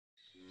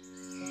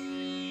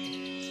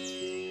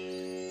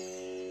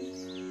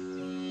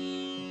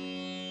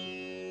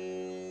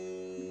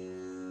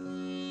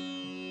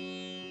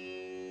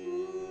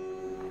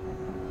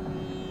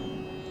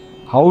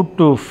How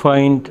to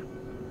find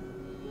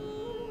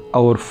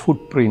our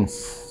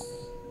footprints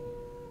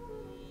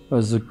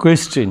was a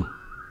question.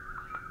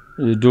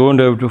 You don't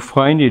have to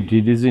find it,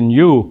 it is in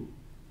you.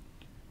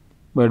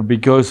 But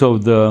because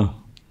of the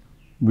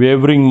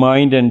wavering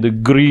mind and the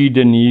greed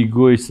and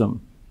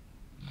egoism,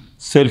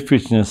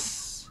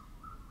 selfishness,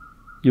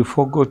 you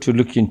forgot to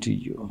look into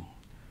you.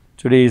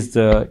 Today is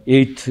the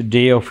 8th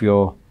day of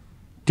your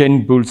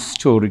 10 bulls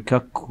story,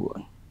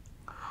 Kakuan.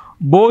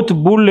 Both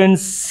bull and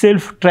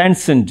self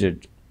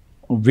transcended.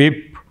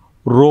 Whip,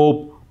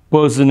 rope,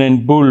 person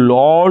and bull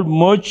all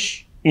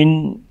merge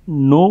in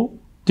no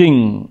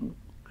thing.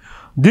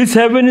 This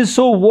heaven is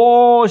so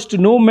vast,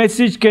 no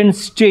message can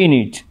stain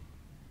it.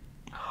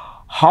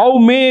 How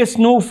may a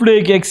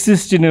snowflake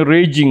exist in a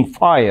raging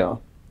fire?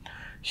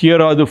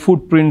 Here are the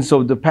footprints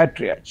of the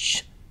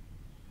patriarchs.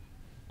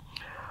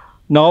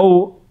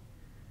 Now,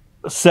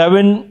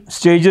 7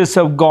 stages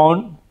have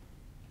gone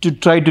to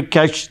try to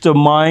catch the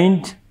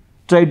mind,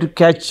 try to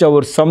catch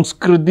our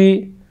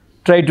samskriti,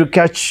 try to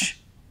catch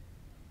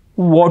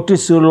what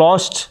is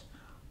lost,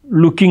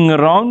 looking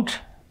around.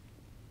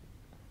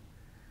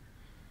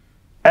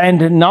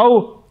 And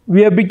now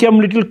we have become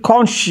little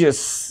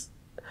conscious.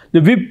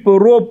 The whip,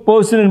 rope,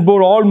 person and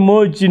bull all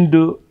merge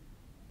into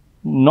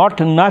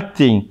not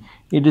nothing.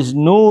 It is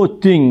no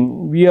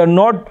thing. We are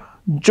not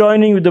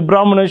joining with the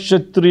Brahmana,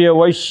 Kshatriya,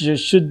 Vaishya,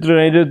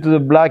 Shudra, neither to the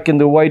black and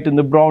the white and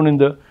the brown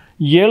and the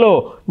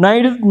yellow,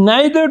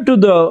 neither to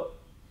the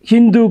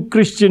Hindu,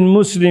 Christian,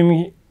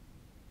 Muslim,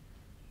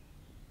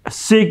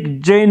 Sikh,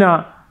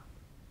 Jaina,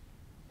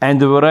 and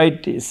the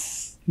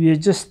varieties. We are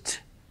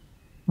just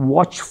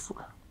watchful.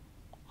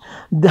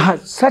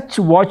 Such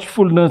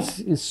watchfulness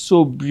is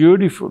so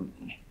beautiful.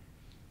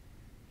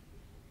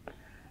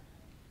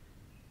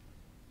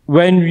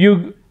 When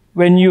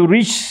you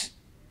reach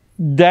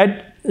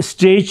that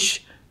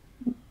stage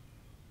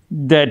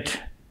that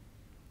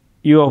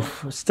you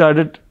have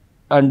started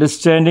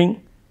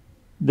understanding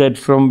that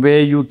from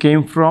where you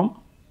came from,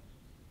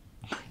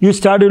 you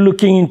started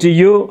looking into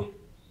you,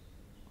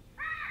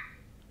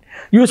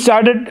 you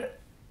started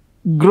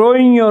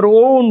growing your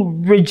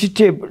own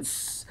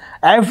vegetables.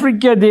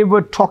 Africa, they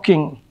were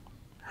talking.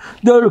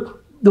 The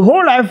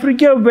whole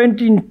Africa went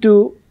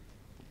into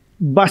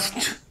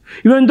bust.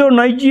 Even though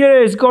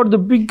Nigeria has got the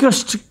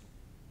biggest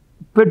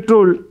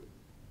petrol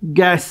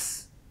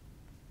gas,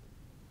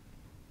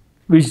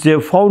 which they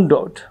found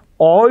out,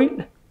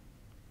 oil,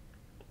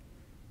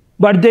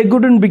 but they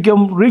couldn't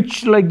become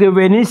rich like the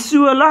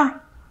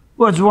Venezuela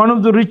was one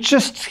of the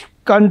richest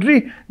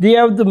country. They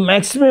have the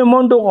maximum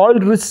amount of oil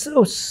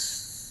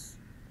reserves.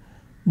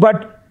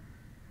 But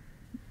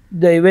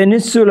the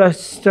Venezuela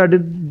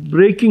started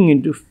breaking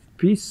into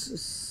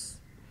pieces.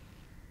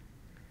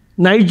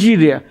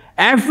 Nigeria,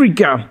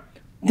 Africa,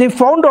 they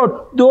found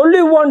out the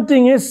only one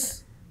thing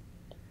is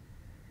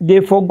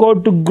they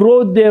forgot to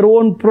grow their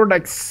own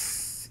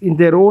products in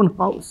their own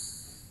house.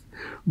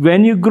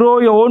 When you grow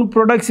your own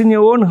products in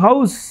your own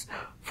house,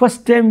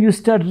 first time you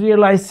start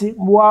realizing,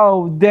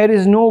 wow, there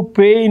is no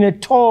pain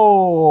at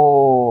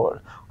all.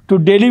 To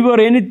deliver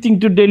anything,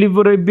 to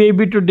deliver a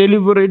baby, to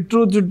deliver a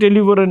truth, to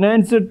deliver an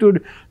answer, to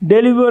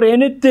deliver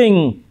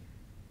anything.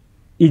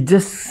 It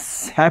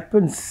just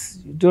happens.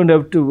 You don't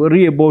have to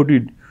worry about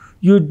it.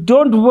 You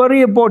don't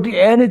worry about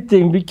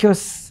anything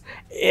because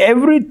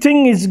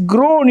everything is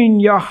grown in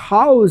your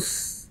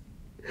house.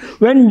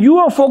 When you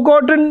are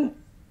forgotten,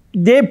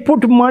 they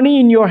put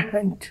money in your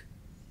hand.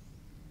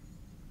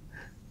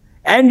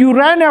 And you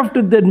ran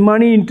after that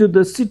money into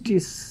the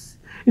cities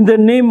in the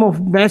name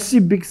of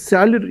massive big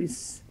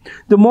salaries.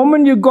 The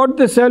moment you got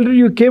the salary,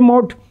 you came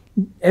out,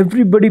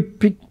 everybody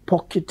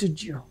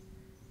pickpocketed you.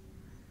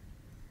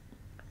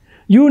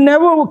 You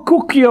never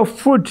cook your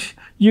food.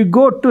 You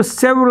go to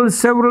several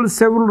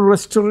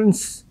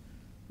restaurants,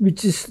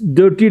 which is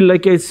dirty.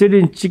 Like I said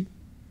in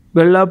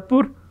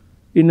Chikbellapur,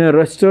 in a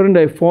restaurant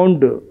I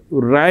found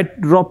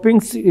rat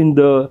droppings in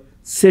the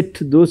set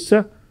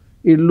dosa.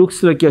 It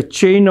looks like a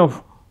chain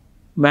of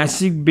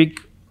massive big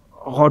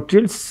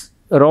hotels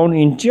around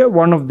India.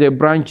 One of their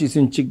branches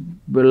in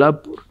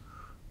Chikbellapur.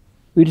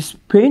 It is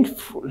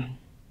painful.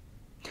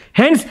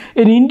 Hence,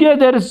 in India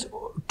there is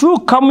 2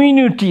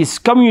 communities.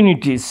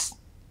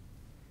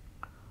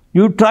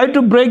 You try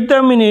to break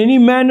them in any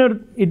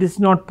manner, it is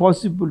not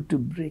possible to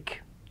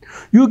break.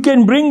 You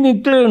can bring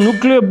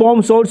nuclear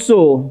bombs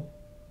also.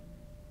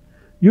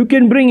 You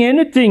can bring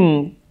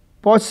anything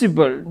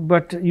possible,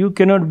 but you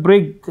cannot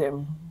break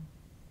them.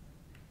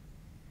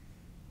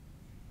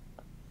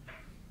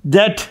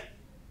 That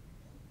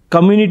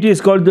community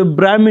is called the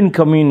Brahmin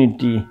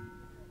community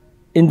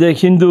in the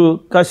Hindu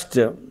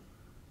custom.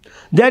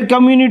 That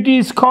community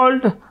is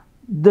called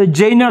the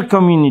Jaina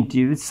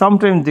community.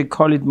 Sometimes they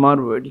call it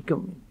Marwadi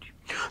community.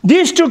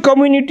 These 2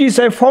 communities,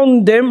 I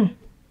found them.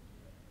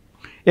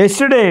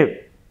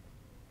 Yesterday,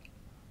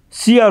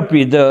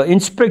 CRP, the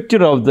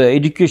inspector of the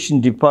education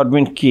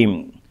department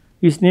came.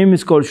 His name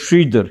is called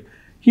Sridhar.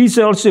 He is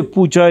also a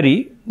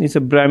pujari. He is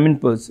a Brahmin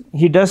person.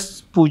 He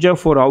does puja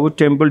for our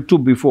temple too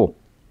before.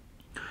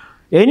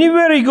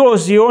 Anywhere he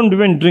goes, he won't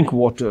even drink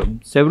water.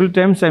 Several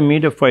times I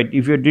made a fight.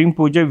 If you're doing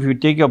puja, if you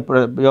take your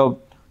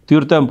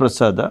tirtha and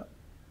prasada,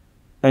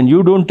 and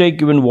you don't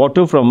take even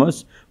water from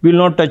us, we'll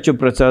not touch your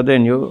prasada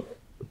and your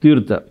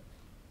tirtha.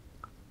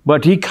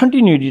 But he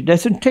continued, he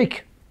doesn't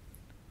take.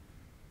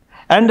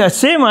 And the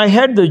same, I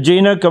had the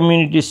Jaina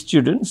community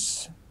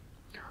students.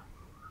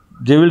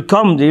 They will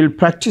come, they will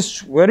practice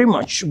very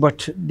much,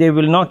 but they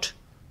will not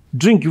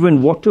drink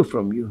even water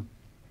from you.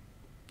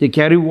 They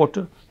carry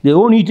water, they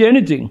won't eat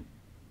anything.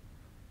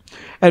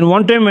 And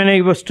one time when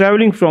I was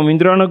traveling from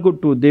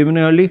Indranagar to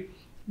Devanhalli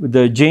with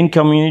the Jain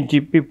community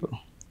people,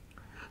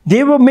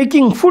 they were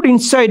making food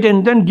inside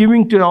and then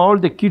giving to all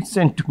the kids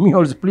and to me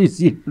also,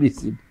 please eat,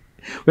 please eat.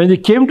 When they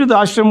came to the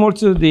ashram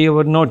also, they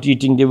were not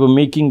eating, they were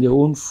making their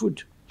own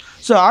food.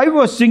 So I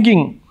was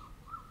thinking,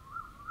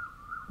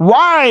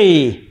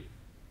 why?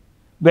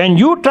 When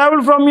you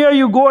travel from here,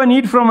 you go and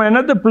eat from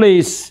another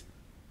place.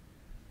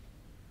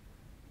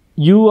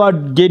 You are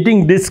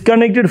getting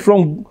disconnected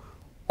from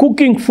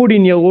cooking food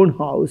in your own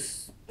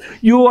house.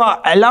 You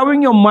are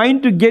allowing your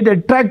mind to get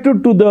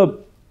attracted to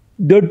the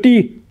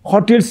dirty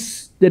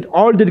hotels, that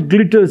all that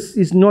glitters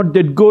is not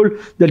that gold.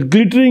 That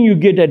glittering you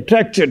get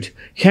attracted.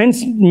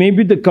 Hence,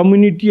 maybe the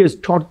community has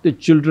taught the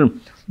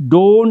children,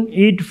 don't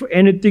eat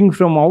anything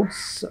from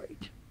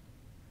outside.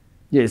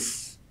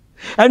 Yes.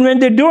 And when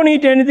they don't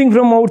eat anything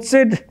from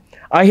outside,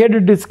 I had a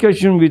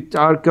discussion with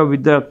Arka,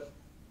 with the,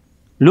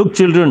 look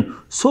children,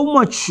 so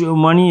much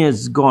money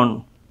has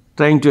gone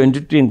trying to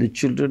entertain the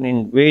children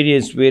in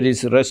various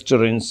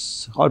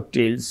restaurants,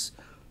 hotels,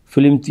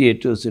 film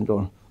theaters and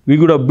all. We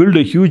could have built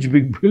a huge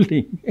big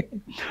building.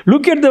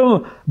 Look at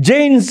the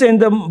Jains and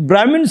the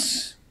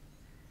Brahmins.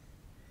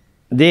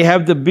 They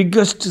have the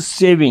biggest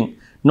saving.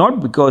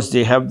 Not because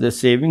they have the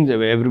saving,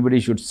 that everybody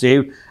should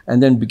save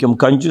and then become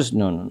conscious.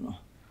 No, no, no.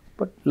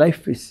 But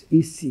life is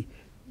easy.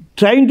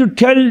 Trying to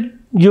tell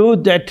you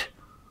that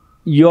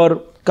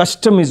your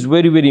custom is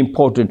very, very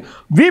important.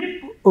 Whip,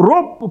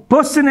 rope,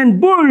 person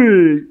and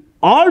bull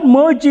all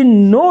merge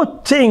in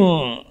no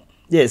thing.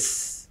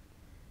 Yes.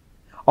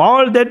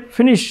 All that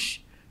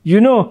finish, you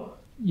know,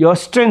 your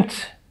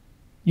strength.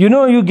 You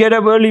know, you get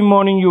up early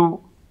morning,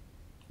 you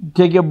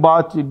take a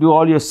bath, you do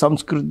all your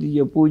samskriti,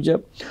 your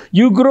puja.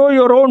 You grow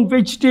your own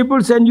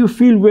vegetables and you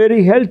feel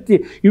very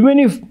healthy. Even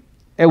if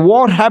a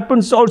war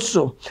happens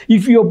also,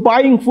 if you're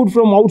buying food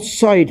from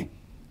outside,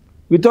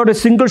 without a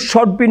single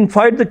shot being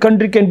fired, the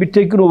country can be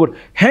taken over.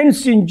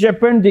 Hence, in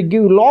Japan, they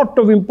give a lot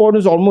of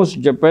importance,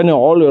 almost Japan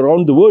all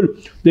around the world,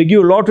 they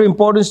give a lot of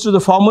importance to the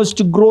farmers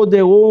to grow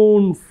their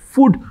own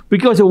food.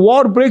 Because a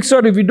war breaks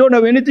out, if you don't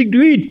have anything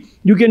to eat,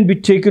 you can be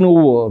taken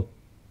over.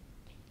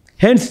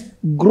 Hence,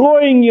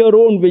 growing your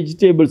own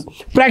vegetables,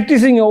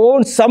 practicing your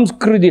own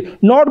samskriti,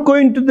 not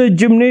going to the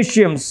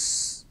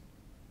gymnasiums.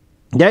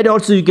 That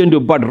also you can do,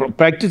 but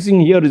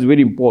practicing here is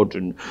very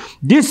important.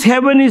 This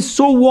heaven is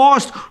so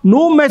vast,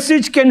 no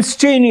message can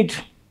stain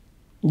it.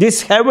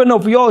 This heaven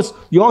of yours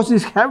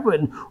is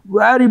heaven,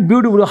 very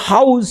beautiful. The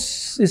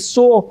house is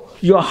so,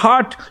 your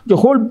heart, your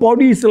whole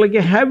body is like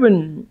a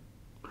heaven.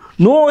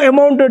 No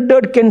amount of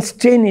dirt can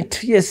stain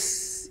it.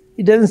 Yes,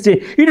 it doesn't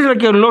stain. It is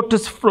like a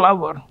lotus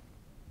flower.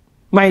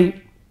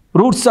 My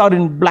roots are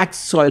in black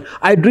soil.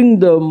 I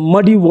drink the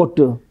muddy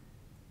water.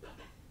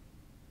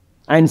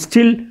 And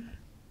still,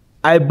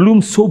 I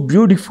bloom so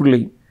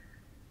beautifully,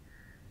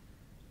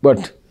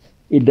 but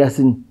it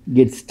doesn't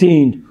get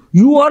stained.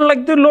 You are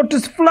like the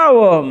lotus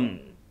flower.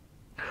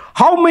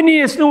 How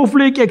many a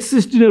snowflake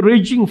exists in a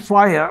raging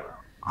fire?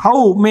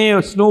 How may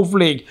a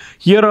snowflake?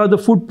 Here are the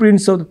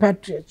footprints of the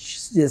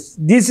patriarchs. Yes,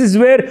 this is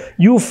where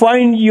you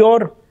find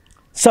your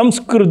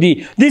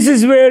samskriti. This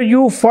is where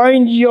you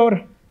find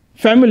your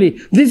family.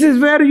 This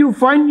is where you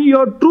find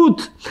your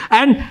truth.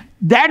 And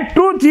that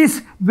truth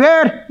is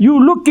where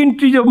you look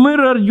into your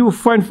mirror, you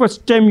find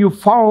first time you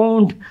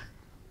found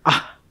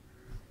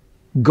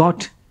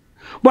God.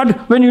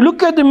 But when you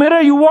look at the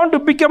mirror, you want to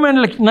become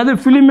like another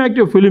film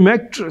actor, film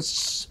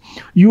actress.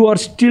 You are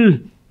still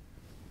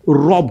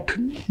robbed.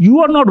 You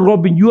are not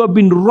robbing, you have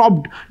been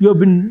robbed. You have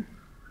been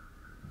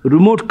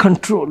remote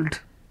controlled.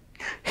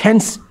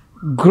 Hence,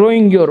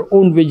 growing your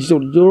own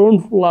vegetables, your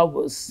own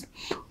flowers,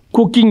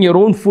 cooking your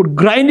own food,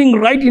 grinding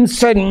right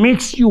inside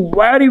makes you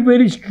very,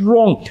 very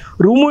strong.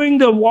 Removing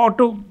the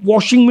water,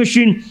 washing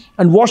machine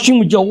and washing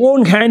with your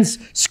own hands,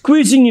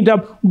 squeezing it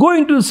up,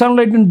 going to the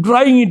sunlight and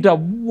drying it up.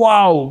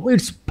 Wow,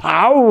 it's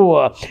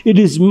power. It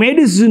is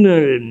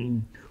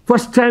medicinal.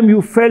 First time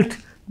you felt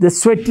the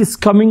sweat is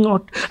coming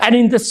out, and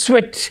in the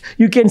sweat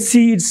you can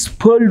see it's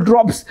pearl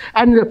drops,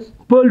 and the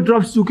pearl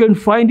drops you can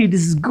find it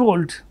is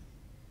gold.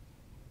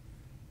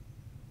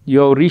 You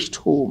have reached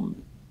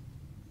home.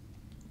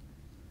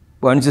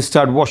 Once you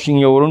start washing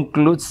your own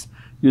clothes,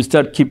 you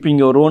start keeping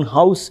your own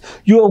house.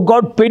 You have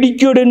got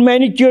pedicured and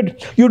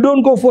manicured. You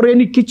don't go for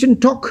any kitchen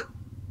talk.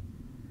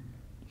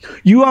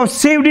 You have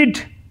saved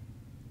it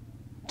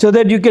so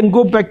that you can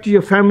go back to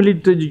your family,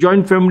 to the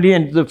joint family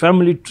and to the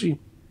family tree.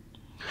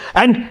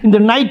 And in the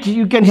night,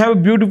 you can have a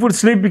beautiful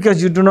sleep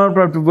because you do not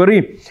have to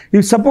worry.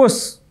 If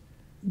suppose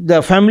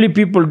the family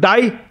people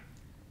die,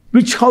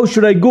 which house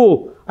should I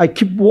go? I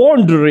keep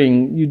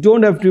wandering. You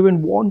don't have to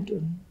even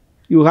wander.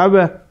 You have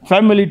a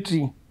family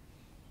tree.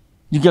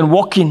 You can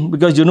walk in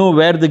because you know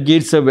where the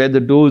gates are, where the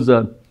doors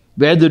are,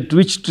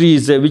 which tree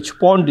is there, which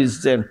pond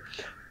is there,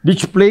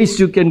 which place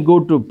you can go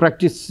to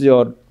practice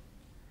your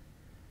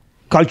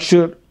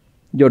culture,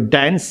 your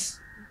dance,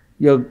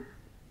 your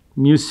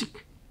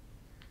music.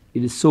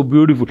 It is so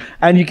beautiful.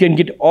 And you can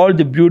get all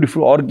the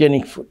beautiful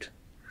organic food.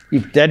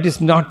 If that is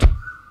not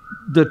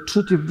the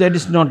truth, if that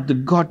is not the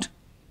God,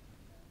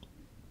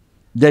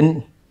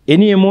 then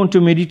any amount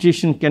of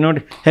meditation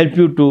cannot help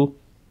you to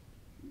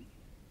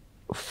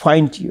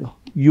find you.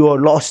 You are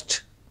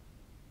lost.